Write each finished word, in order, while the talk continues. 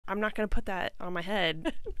I'm not gonna put that on my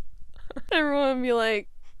head. Everyone would be like,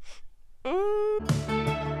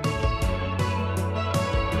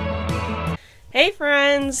 Hey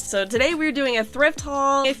friends! So today we're doing a thrift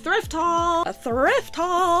haul. A thrift haul! A thrift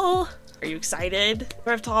haul! Are you excited?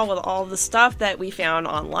 Thrift haul with all the stuff that we found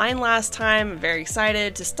online last time. I'm very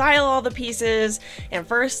excited to style all the pieces. And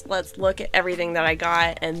first, let's look at everything that I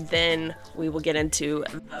got, and then we will get into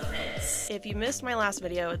the fits. If you missed my last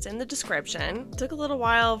video, it's in the description. It took a little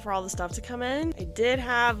while for all the stuff to come in. I did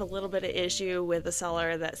have a little bit of issue with the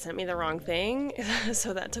seller that sent me the wrong thing,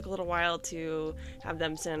 so that took a little while to have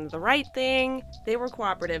them send the right thing. They were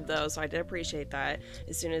cooperative though, so I did appreciate that.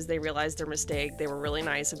 As soon as they realized their mistake, they were really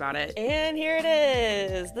nice about it. And here it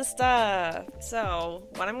is, the stuff. So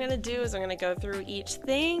what I'm gonna do is I'm gonna go through each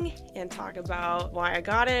thing and talk about why I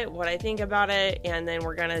got it, what I think about it, and then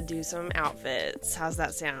we're gonna do some outfits. How's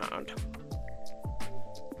that sound?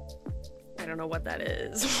 I don't know what that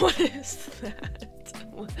is. What is that?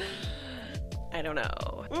 I don't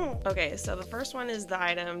know. Okay, so the first one is the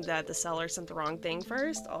item that the seller sent the wrong thing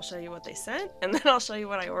first. I'll show you what they sent, and then I'll show you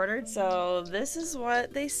what I ordered. So this is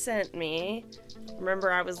what they sent me.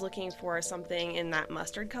 Remember, I was looking for something in that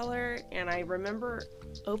mustard color, and I remember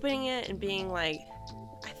opening it and being like,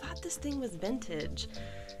 I thought this thing was vintage,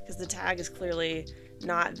 because the tag is clearly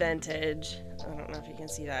not vintage. I don't know if you can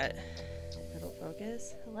see that. It'll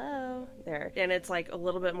focus. Hello. There. And it's like a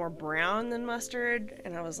little bit more brown than mustard,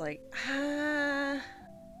 and I was like,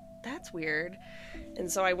 that's weird.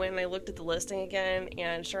 And so I went and I looked at the listing again,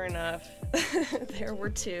 and sure enough, there were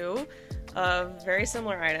two of very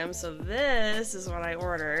similar items. So this is what I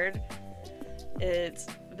ordered. It's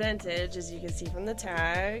vintage, as you can see from the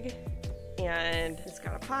tag, and it's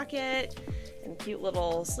got a pocket and cute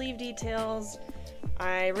little sleeve details.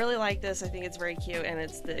 I really like this. I think it's very cute, and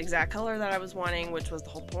it's the exact color that I was wanting, which was the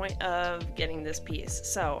whole point of getting this piece.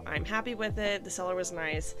 So I'm happy with it. The seller was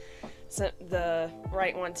nice. Sent the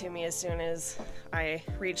right one to me as soon as I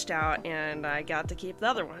reached out, and I got to keep the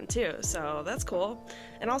other one too. So that's cool.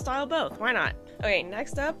 And I'll style both. Why not? Okay,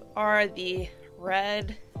 next up are the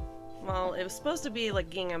red, well, it was supposed to be like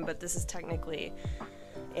gingham, but this is technically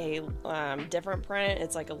a different print.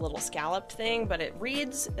 It's like a little scalloped thing, but it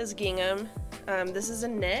reads as gingham. This is a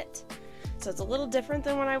knit, so it's a little different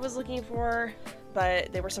than what I was looking for,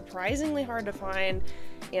 but they were surprisingly hard to find,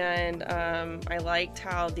 and I liked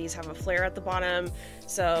how these have a flare at the bottom,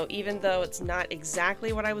 so even though it's not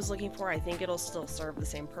exactly what I was looking for, I think it'll still serve the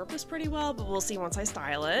same purpose pretty well, but we'll see once I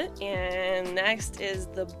style it. And next is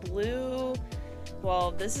the blue.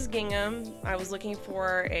 Well, this is gingham. I was looking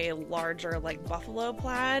for a larger, like, buffalo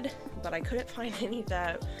plaid, but I couldn't find any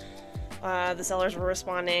that the sellers were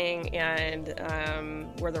responding and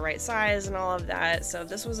were the right size and all of that. So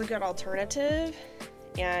this was a good alternative,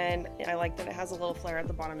 and I like that it has a little flare at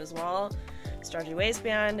the bottom as well. Stretchy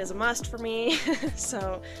waistband is a must for me.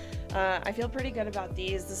 So I feel pretty good about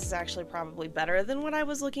these. This is actually probably better than what I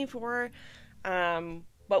was looking for.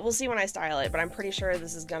 But we'll see when I style it, but I'm pretty sure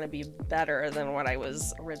this is gonna be better than what I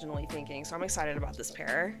was originally thinking, so I'm excited about this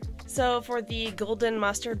pair. So for the golden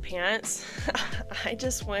mustard pants, I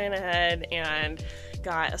just went ahead and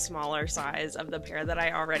got a smaller size of the pair that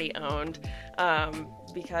I already owned,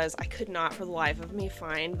 because I could not for the life of me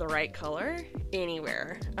find the right color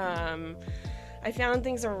anywhere. I found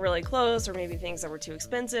things that were really close, or maybe things that were too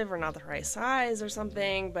expensive or not the right size or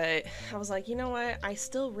something, but I was like, you know what, I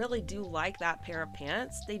still really do like that pair of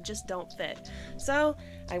pants, they just don't fit. So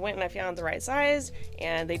I went and I found the right size,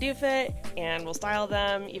 and they do fit, and we'll style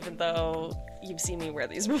them even though you've seen me wear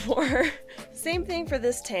these before. Same thing for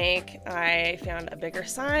this tank. I found a bigger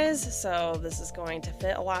size, so this is going to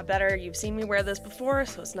fit a lot better. You've seen me wear this before,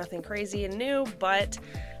 so it's nothing crazy and new, but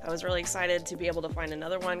I was really excited to be able to find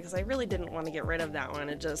another one because I really didn't want to get rid of that one.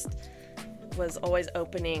 It just was always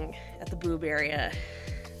opening at the boob area.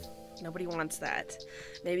 Nobody wants that.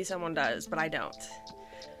 Maybe someone does, but I don't.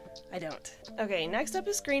 I don't. Okay, next up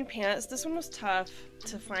is green pants. This one was tough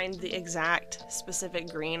to find the exact specific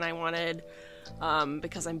green I wanted,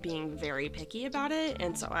 because I'm being very picky about it,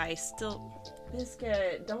 and so I still...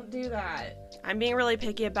 Biscuit, don't do that. I'm being really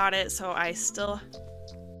picky about it, so I still...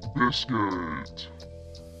 Biscuit.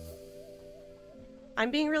 I'm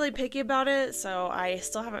being really picky about it, so I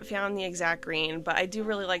still haven't found the exact green, but I do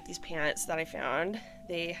really like these pants that I found.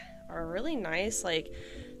 They are really nice, like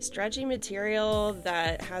stretchy material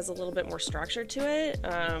that has a little bit more structure to it,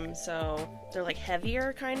 so they're like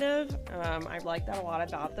heavier kind of. I like that a lot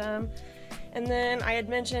about them. And then I had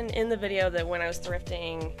mentioned in the video that when I was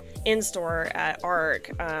thrifting in store at ARC,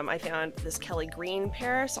 I found this Kelly green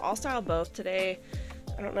pair, so I'll style both today.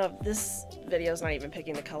 I don't know if this video is not even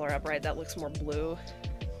picking the color up right. That looks more blue.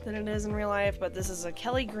 than it is in real life, but this is a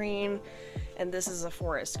Kelly green and this is a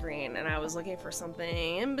forest green, and I was looking for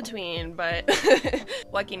something in between, but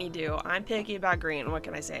what can you do? I'm picky about green, what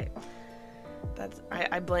can I say?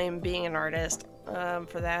 I blame being an artist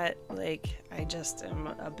for that. Like, I just am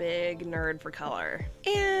a big nerd for color.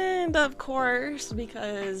 And of course,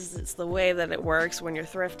 because it's the way that it works when you're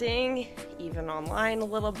thrifting, even online a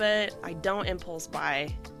little bit, I don't impulse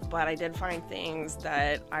buy, but I did find things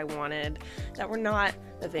that I wanted that were not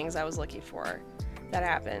the things I was looking for. That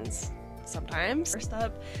happens sometimes. First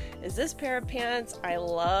up is this pair of pants. I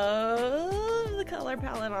love the color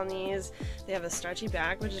palette on these. They have a stretchy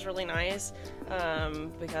back, which is really nice,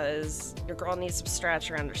 because your girl needs some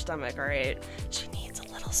stretch around her stomach, alright? She needs a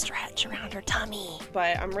little stretch around her tummy.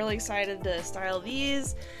 But I'm really excited to style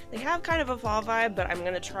these. They have kind of a fall vibe, but I'm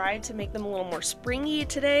gonna try to make them a little more springy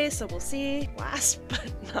today, so we'll see. Last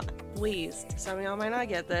but not least, some of y'all might not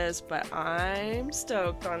get this, but I'm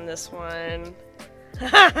stoked on this one.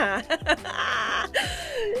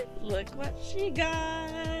 Look what she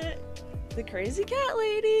got. The crazy cat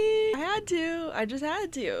lady. I just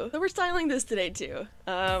had to. So we're styling this today too.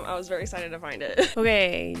 I was very excited to find it.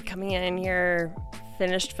 Okay, coming in here,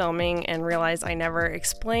 finished filming and realized I never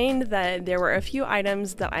explained that there were a few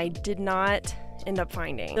items that I did not end up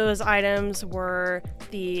finding. Those items were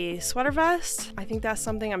the sweater vest. I think that's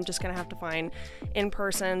something I'm just gonna have to find in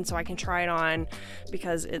person so I can try it on,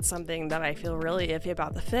 because it's something that I feel really iffy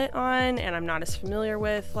about the fit on, and I'm not as familiar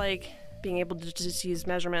with, like, being able to just use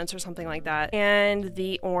measurements or something like that. And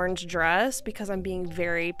the orange dress, because I'm being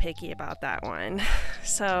very picky about that one.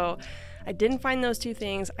 So I didn't find those two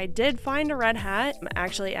things. I did find a red hat,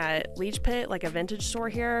 actually at Leech Pit, like a vintage store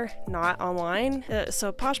here, not online.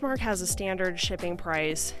 So Poshmark has a standard shipping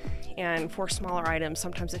price, and for smaller items,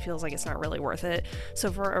 sometimes it feels like it's not really worth it.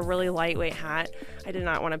 So for a really lightweight hat, I did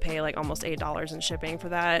not want to pay like almost $8 in shipping for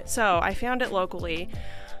that. So I found it locally.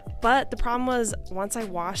 But the problem was, once I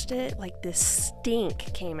washed it, like, this stink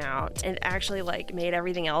came out, and it actually like made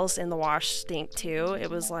everything else in the wash stink too. It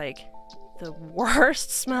was like the worst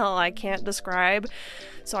smell I can't describe.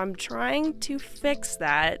 So I'm trying to fix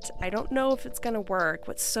that. I don't know if it's gonna work.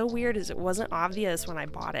 What's so weird is it wasn't obvious when I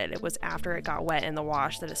bought it. It was after it got wet in the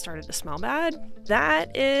wash that it started to smell bad.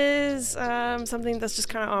 That is something that's just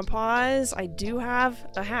kind of on pause. I do have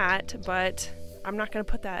a hat, but I'm not gonna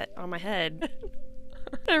put that on my head.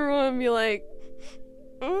 Everyone would be like,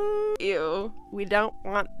 ew, we don't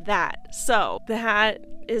want that. So the hat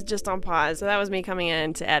is just on pause. So that was me coming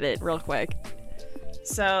in to edit real quick.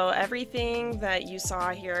 So everything that you saw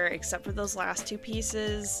here, except for those last two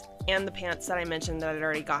pieces and the pants that I mentioned that I'd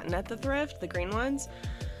already gotten at the thrift, the green ones,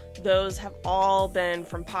 those have all been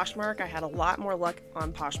from Poshmark. I had a lot more luck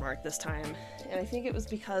on Poshmark this time, and I think it was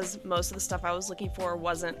because most of the stuff I was looking for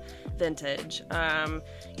wasn't vintage.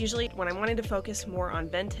 Usually when I'm wanting to focus more on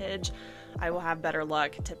vintage, I will have better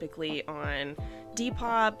luck typically on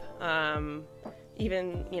Depop,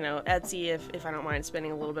 even, you know, Etsy if I don't mind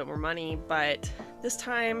spending a little bit more money. But this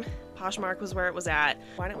time Poshmark was where it was at.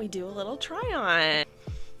 Why don't we do a little try on?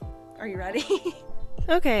 Are you ready?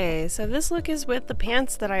 Okay, so this look is with the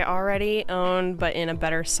pants that I already own, but in a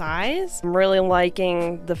better size. I'm really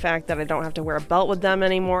liking the fact that I don't have to wear a belt with them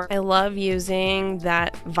anymore. I love using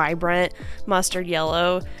that vibrant mustard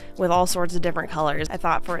yellow with all sorts of different colors. I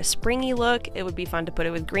thought for a springy look, it would be fun to put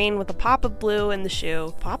it with green with a pop of blue in the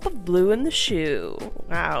shoe. Pop of blue in the shoe.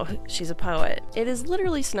 Wow, she's a poet. It is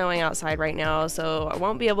literally snowing outside right now, so I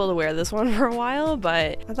won't be able to wear this one for a while,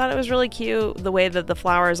 but I thought it was really cute the way that the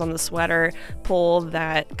flowers on the sweater pull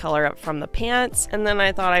that color up from the pants. And then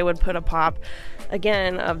I thought I would put a pop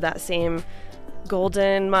again of that same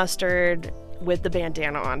golden mustard with the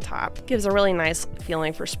bandana on top. Gives a really nice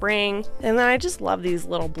feeling for spring. And then I just love these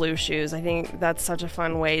little blue shoes. I think that's such a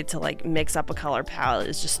fun way to like mix up a color palette,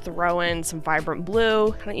 is just throw in some vibrant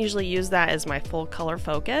blue. I don't usually use that as my full color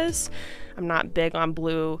focus. I'm not big on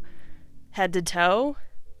blue head to toe,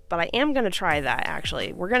 but I am gonna try that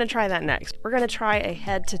actually. We're gonna try that next. We're gonna try a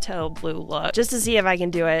head to toe blue look just to see if I can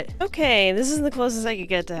do it. Okay, this is the closest I could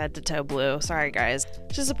get to head to toe blue. Sorry guys.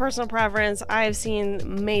 Just a personal preference. I've seen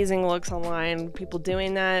amazing looks online, people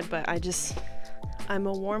doing that, but I'm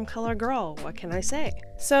a warm color girl. What can I say?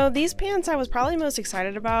 So these pants I was probably most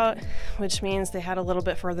excited about, which means they had a little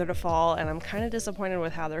bit further to fall, and I'm kind of disappointed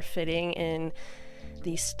with how they're fitting in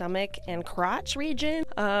the stomach and crotch region.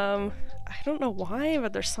 I don't know why,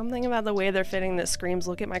 but there's something about the way they're fitting that screams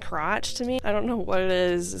look at my crotch to me. I don't know what it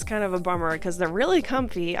is. It's kind of a bummer because they're really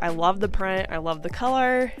comfy. I love the print. I love the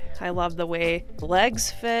color. I love the way the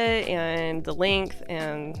legs fit and the length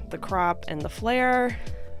and the crop and the flare.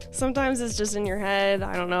 Sometimes it's just in your head.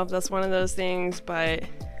 I don't know if that's one of those things, but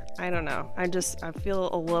I don't know. I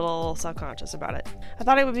feel a little self-conscious about it. I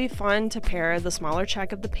thought it would be fun to pair the smaller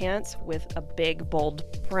check of the pants with a big, bold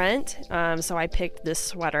print. So I picked this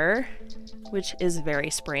sweater, which is very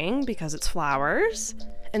spring because it's flowers.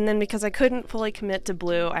 And then because I couldn't fully commit to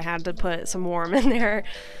blue, I had to put some warm in there,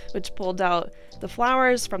 which pulled out the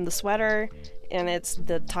flowers from the sweater. And it's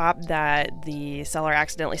the top that the seller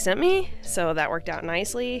accidentally sent me, so that worked out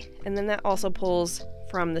nicely. And then that also pulls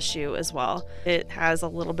from the shoe as well. It has a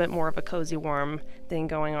little bit more of a cozy warm thing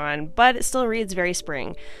going on, but it still reads very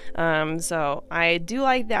spring. So I do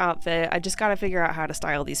like the outfit. I just gotta figure out how to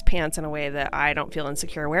style these pants in a way that I don't feel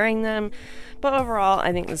insecure wearing them. But overall,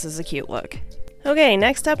 I think this is a cute look. Okay,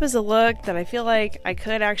 next up is a look that I feel like I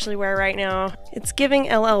could actually wear right now. It's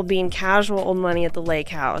giving LL Bean casual old money at the lake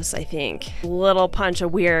house, I think. Little punch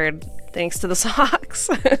of weird thanks to the socks.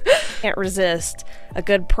 Can't resist a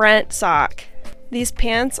good print sock. These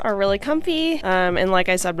pants are really comfy, and like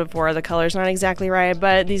I said before, the color's not exactly right,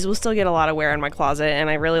 but these will still get a lot of wear in my closet, and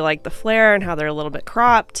I really like the flare and how they're a little bit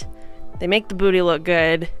cropped. They make the booty look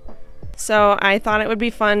good. So I thought it would be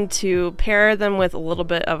fun to pair them with a little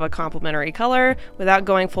bit of a complementary color without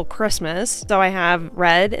going full Christmas. So I have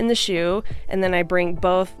red in the shoe, and then I bring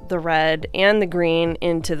both the red and the green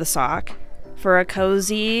into the sock. For a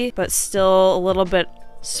cozy, but still a little bit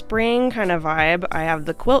spring kind of vibe, I have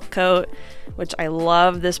the quilt coat, which I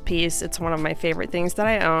love this piece. It's one of my favorite things that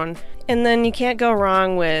I own. And then you can't go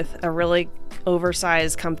wrong with a really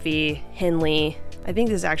oversized, comfy Henley. I think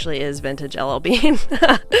this actually is vintage LL Bean.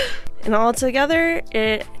 And all together,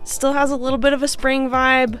 it still has a little bit of a spring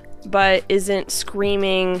vibe, but isn't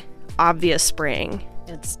screaming obvious spring.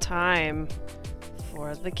 It's time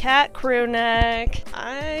for the cat crew neck.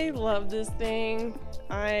 I love this thing.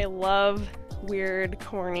 I love weird,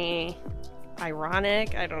 corny,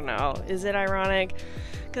 ironic. I don't know. Is it ironic?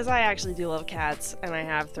 Because I actually do love cats, and I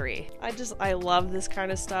have 3. I love this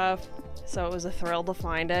kind of stuff, so it was a thrill to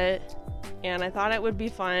find it. And I thought it would be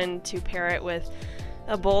fun to pair it with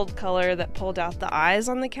a bold color that pulled out the eyes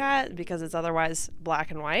on the cat because it's otherwise black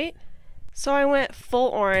and white. So I went full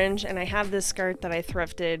orange, and I have this skirt that I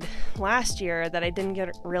thrifted last year that I didn't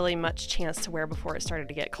get really much chance to wear before it started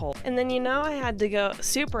to get cold. And then I had to go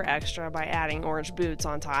super extra by adding orange boots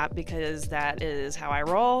on top because that is how I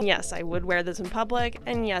roll. Yes, I would wear this in public,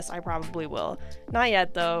 and yes, I probably will. Not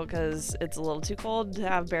yet though, because it's a little too cold to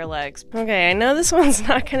have bare legs. Okay, I know this one's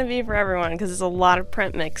not gonna be for everyone because it's a lot of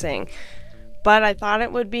print mixing. But I thought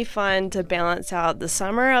it would be fun to balance out the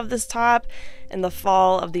summer of this top and the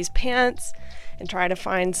fall of these pants and try to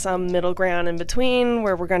find some middle ground in between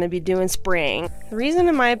where we're going to be doing spring. The reason,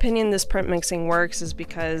 in my opinion, this print mixing works is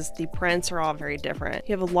because the prints are all very different.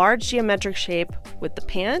 You have a large geometric shape with the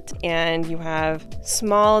pant, and you have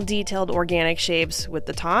small detailed organic shapes with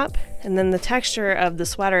the top, and then the texture of the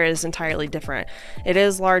sweater is entirely different. It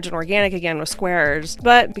is large and organic again with squares,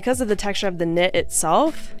 but because of the texture of the knit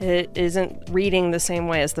itself, it isn't reading the same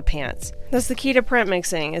way as the pants. That's the key to print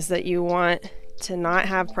mixing, is that you want to not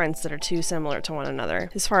have prints that are too similar to one another.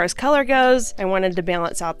 As far as color goes, I wanted to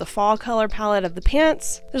balance out the fall color palette of the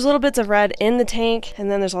pants. There's little bits of red in the tank, and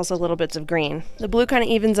then there's also little bits of green. The blue kind of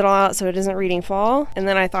evens it all out so it isn't reading fall, and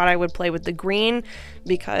then I thought I would play with the green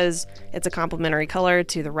because it's a complementary color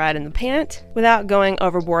to the red in the pant without going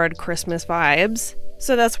overboard Christmas vibes.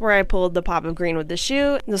 So that's where I pulled the pop of green with the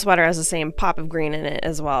shoe. The sweater has the same pop of green in it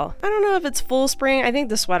as well. I don't know if it's full spring. I think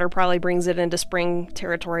the sweater probably brings it into spring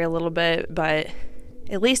territory a little bit, but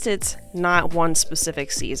at least it's not one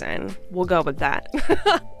specific season. We'll go with that.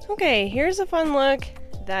 Okay, here's a fun look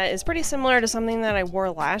that is pretty similar to something that I wore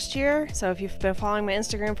last year. So if you've been following my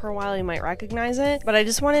Instagram for a while, you might recognize it. But I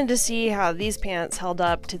just wanted to see how these pants held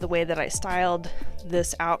up to the way that I styled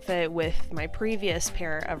this outfit with my previous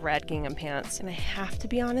pair of red gingham pants. And I have to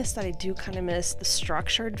be honest that I do kind of miss the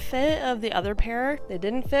structured fit of the other pair. They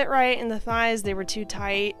didn't fit right in the thighs. They were too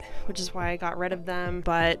tight, which is why I got rid of them.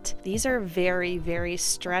 But these are very, very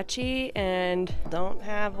stretchy and don't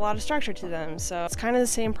have a lot of structure to them. So it's kind of the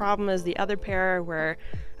same problem as the other pair where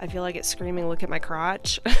I feel like it's screaming, look at my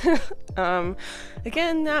crotch.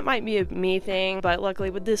 Again, that might be a me thing, but luckily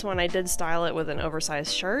with this one I did style it with an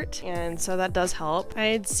oversized shirt, and so that does help. I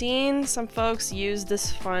had seen some folks use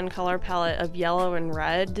this fun color palette of yellow and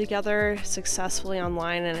red together successfully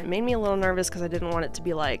online, and it made me a little nervous because I didn't want it to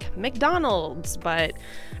be like McDonald's, but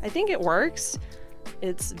I think it works.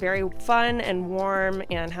 It's very fun and warm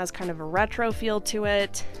and has kind of a retro feel to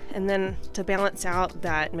it. And then to balance out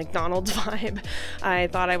that McDonald's vibe, I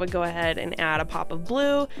thought I would go ahead and add a pop of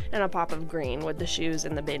blue and a pop of green with the shoes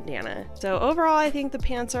and the bandana. So overall, I think the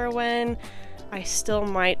pants are a win. I still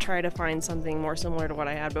might try to find something more similar to what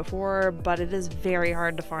I had before, but it is very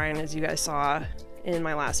hard to find, as you guys saw in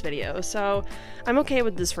my last video, so I'm okay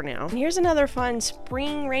with this for now. And here's another fun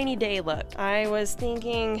spring rainy day look. I was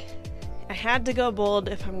thinking I had to go bold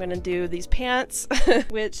if I'm gonna do these pants,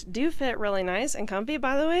 which do fit really nice and comfy,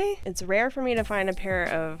 by the way. It's rare for me to find a pair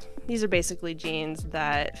of, these are basically jeans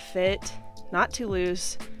that fit not too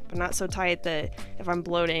loose, but not so tight that if I'm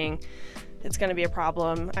bloating, it's going to be a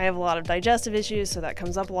problem. I have a lot of digestive issues, so that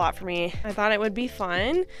comes up a lot for me. I thought it would be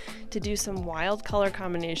fun to do some wild color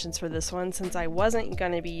combinations for this one, since I wasn't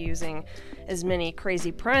going to be using as many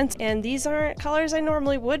crazy prints. And these aren't colors I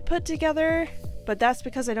normally would put together, but that's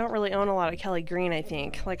because I don't really own a lot of Kelly green, I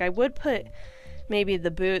think. Like, I would put maybe the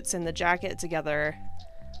boots and the jacket together,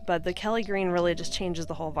 but the Kelly green really just changes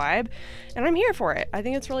the whole vibe, and I'm here for it. I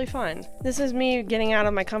think it's really fun. This is me getting out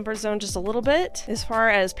of my comfort zone just a little bit. As far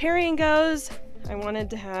as pairing goes, I wanted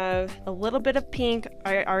to have a little bit of pink.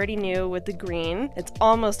 I already knew with the green. It's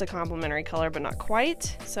almost a complementary color, but not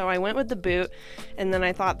quite. So I went with the boot, and then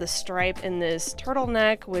I thought the stripe in this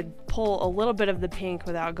turtleneck would pull a little bit of the pink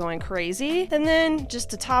without going crazy. And then just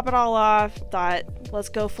to top it all off, thought, let's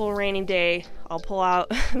go full rainy day. I'll pull out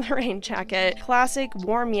the rain jacket. Classic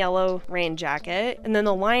warm yellow rain jacket. And then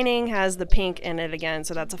the lining has the pink in it again,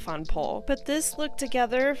 so that's a fun pull. Put this look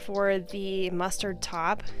together for the mustard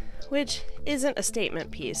top, which isn't a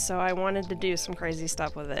statement piece, so I wanted to do some crazy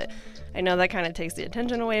stuff with it. I know that kind of takes the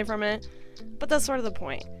attention away from it, but that's sort of the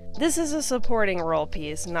point. This is a supporting role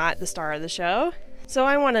piece, not the star of the show, so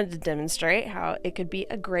I wanted to demonstrate how it could be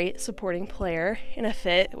a great supporting player in a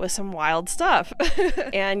fit with some wild stuff.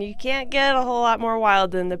 And you can't get a whole lot more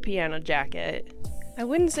wild than the piano jacket. I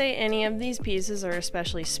wouldn't say any of these pieces are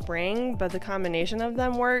especially spring, but the combination of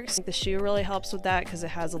them works. The shoe really helps with that because it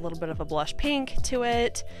has a little bit of a blush pink to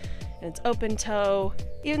it, and it's open toe.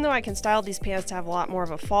 Even though I can style these pants to have a lot more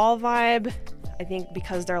of a fall vibe, I think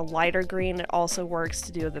because they're lighter green, it also works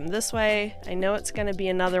to do them this way. I know it's going to be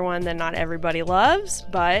another one that not everybody loves,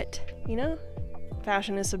 but, you know,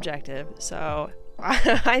 fashion is subjective, so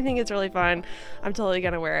I think it's really fun. I'm totally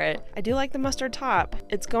gonna wear it. I do like the mustard top.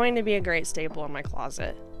 It's going to be a great staple in my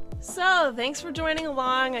closet. So, thanks for joining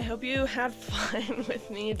along. I hope you had fun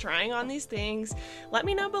with me trying on these things. Let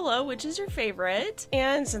me know below which is your favorite.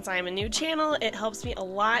 And since I'm a new channel, it helps me a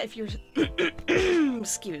lot if you're...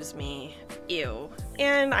 Excuse me. Ew.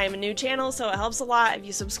 And I'm a new channel, so it helps a lot if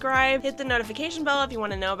you subscribe. Hit the notification bell if you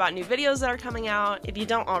want to know about new videos that are coming out. If you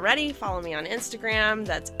don't already, follow me on Instagram.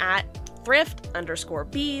 That's at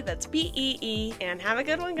thrift_B, that's BEE, and have a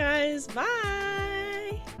good one, guys. Bye!